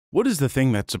What is the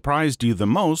thing that surprised you the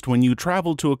most when you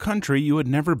traveled to a country you had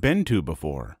never been to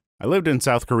before? I lived in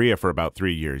South Korea for about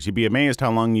 3 years. You'd be amazed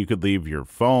how long you could leave your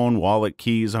phone, wallet,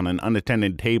 keys on an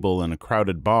unattended table in a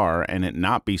crowded bar and it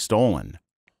not be stolen.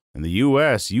 In the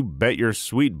US, you bet your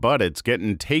sweet butt it's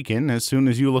getting taken as soon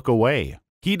as you look away.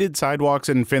 Heated sidewalks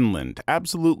in Finland,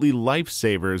 absolutely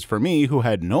lifesavers for me who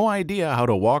had no idea how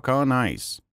to walk on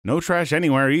ice. No trash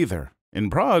anywhere either. In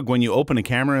Prague, when you open a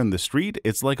camera in the street,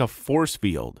 it's like a force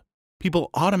field. People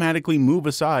automatically move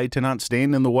aside to not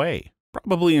stand in the way.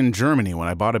 Probably in Germany when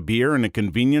I bought a beer in a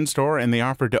convenience store and they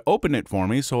offered to open it for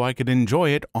me so I could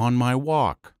enjoy it on my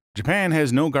walk. Japan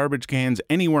has no garbage cans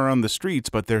anywhere on the streets,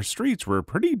 but their streets were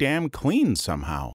pretty damn clean somehow.